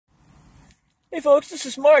Hey folks, this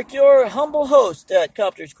is Mark, your humble host at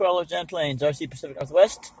Copters, Crawlers, and Planes, RC Pacific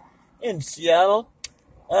Northwest in Seattle.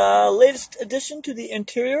 Latest addition to the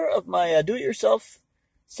interior of my do-it-yourself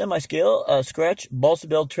semi-scale scratch balsa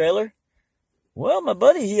build trailer. Well, my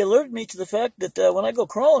buddy, he alerted me to the fact that when I go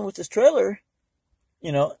crawling with this trailer,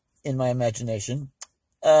 in my imagination,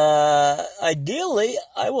 ideally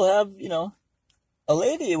I will have, a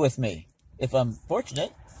lady with me. If I'm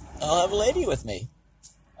fortunate, I'll have a lady with me.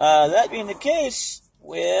 That being the case,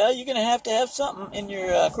 well, you're going to have something in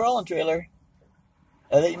your crawling trailer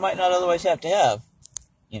that you might not otherwise have to have.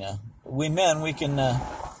 We men, we can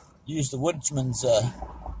use the woodsman's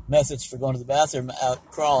methods for going to the bathroom out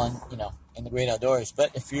crawling, in the great outdoors.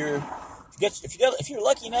 But if you're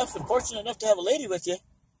lucky enough and fortunate enough to have a lady with you,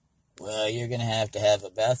 well, you're going to have a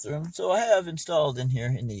bathroom. So I have installed in here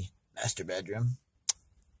in the master bedroom,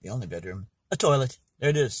 the only bedroom, a toilet. There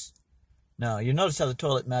it is. Now, you notice how the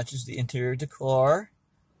toilet matches the interior decor.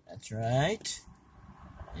 That's right.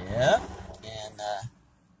 Yeah. And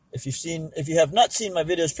if you have not seen my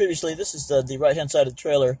videos previously, this is the right-hand side of the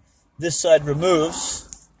trailer. This side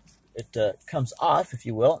removes. It comes off, if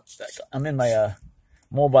you will. I'm in my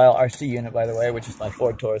mobile RC unit, by the way, which is my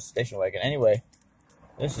Ford Taurus station wagon. Anyway,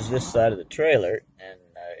 this is this side of the trailer, and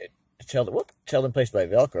it's held in place by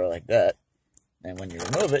Velcro like that. And when you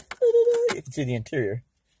remove it, you can see the interior.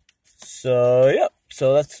 So, yep.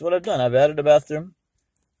 So that's what I've done. I've added a bathroom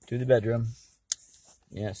to the bedroom.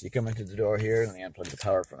 Yeah, so you come into the door here. Let me unplug the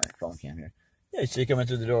power from my phone cam here. Yeah, so you come in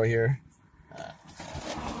through the door here.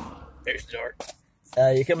 There's the door.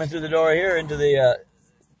 You come in through the door here into the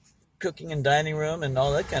cooking and dining room and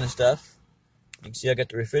all that kind of stuff. You can see I got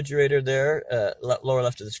the refrigerator there, lower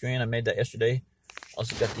left of the screen. I made that yesterday.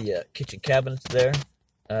 Also got the kitchen cabinets there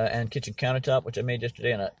and kitchen countertop, which I made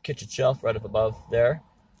yesterday, and a kitchen shelf right up above there.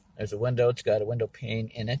 There's a window. It's got a window pane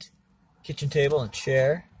in it. Kitchen table and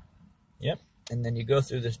chair. Yep. And then you go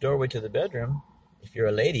through this doorway to the bedroom. If you're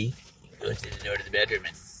a lady, you can go through the door to the bedroom,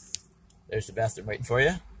 and there's the bathroom waiting for you.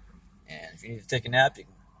 And if you need to take a nap,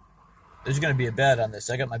 there's going to be a bed on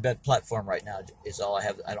this. I got my bed platform right now. Is all I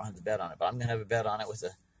have. I don't have the bed on it, but I'm going to have a bed on it with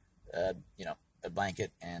a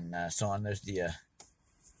blanket and so on. There's the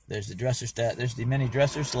dresser stand. There's the mini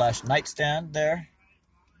dresser / nightstand there,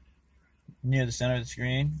 near the center of the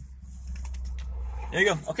screen. There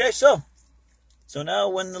you go. Okay, so now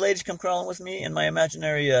when the ladies come crawling with me in my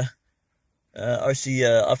imaginary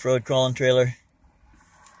RC off-road crawling trailer,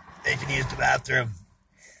 they can use the bathroom.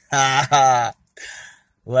 Ha ha!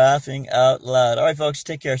 Laughing out loud. All right, folks,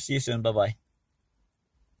 take care. See you soon. Bye-bye.